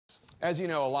As you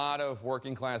know, a lot of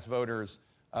working class voters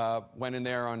went in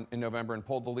there in November and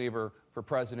pulled the lever for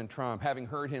President Trump, having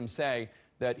heard him say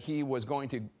that he was going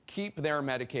to keep their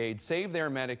Medicaid, save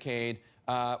their Medicaid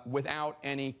without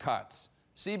any cuts.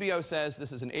 CBO says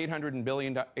this is an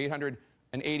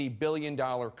 $880 billion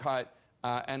cut.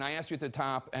 And I asked you at the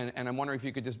top, and I'm wondering if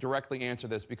you could just directly answer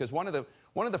this, because one of the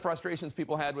frustrations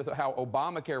people had with how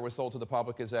Obamacare was sold to the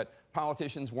public is that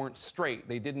politicians weren't straight.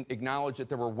 They didn't acknowledge that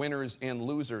there were winners and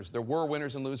losers. There were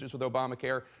winners and losers with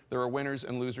Obamacare. There are winners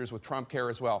and losers with Trump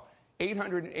care as well.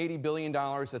 $880 billion,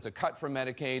 that's a cut from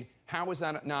Medicaid. How is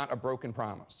that not a broken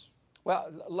promise?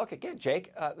 Well, look again,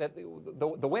 Jake,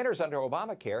 the winners under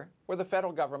Obamacare were the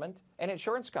federal government and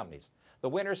insurance companies. The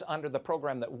winners under the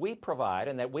program that we provide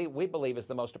and that we believe is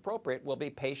the most appropriate will be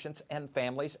patients and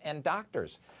families and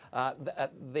doctors.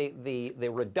 The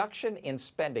reduction in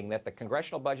spending that the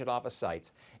Congressional Budget Office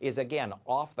cites is, again,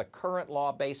 off the current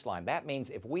law baseline. That means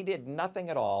if we did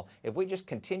nothing at all, if we just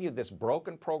continued this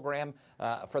broken program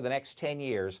for the next 10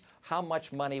 years, how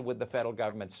much money would the federal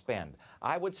government spend?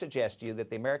 I would suggest to you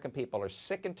that the American people are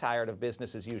sick and tired of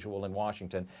business as usual in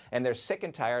Washington, and they're sick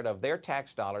and tired of their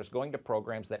tax dollars going to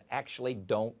programs that actually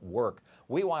don't work.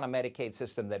 We want a Medicaid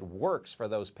system that works for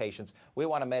those patients. We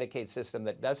want a Medicaid system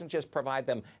that doesn't just provide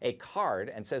them a card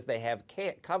and says they have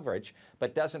coverage,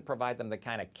 but doesn't provide them the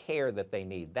kind of care that they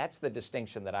need. That's the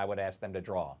distinction that I would ask them to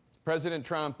draw. President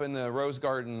Trump in the Rose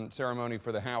Garden ceremony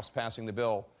for the House passing the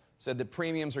bill said that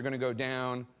premiums are going to go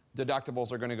down,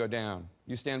 deductibles are going to go down.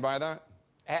 You stand by that?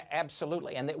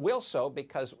 Absolutely, and it will so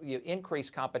because you increase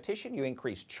competition, you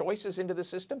increase choices into the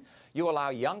system, you allow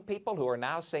young people who are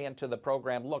now saying to the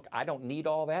program, look, I don't need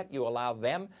all that, you allow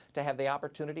them to have the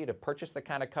opportunity to purchase the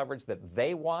kind of coverage that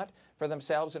they want for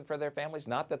themselves and for their families,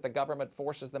 not that the government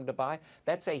forces them to buy.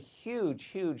 That's a huge,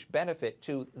 huge benefit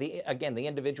to, the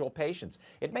individual patients.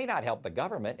 It may not help the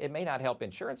government, it may not help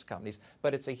insurance companies,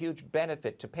 but it's a huge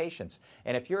benefit to patients.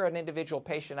 And if you're an individual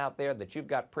patient out there that you've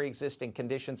got pre-existing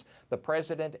conditions, the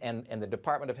President and the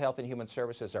Department of Health and Human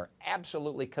Services are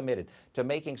absolutely committed to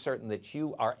making certain that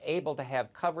you are able to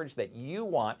have coverage that you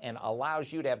want and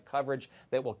allows you to have coverage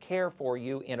that will care for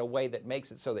you in a way that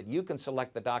makes it so that you can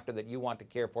select the doctor that you want to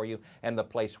care for you and the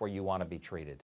place where you want to be treated.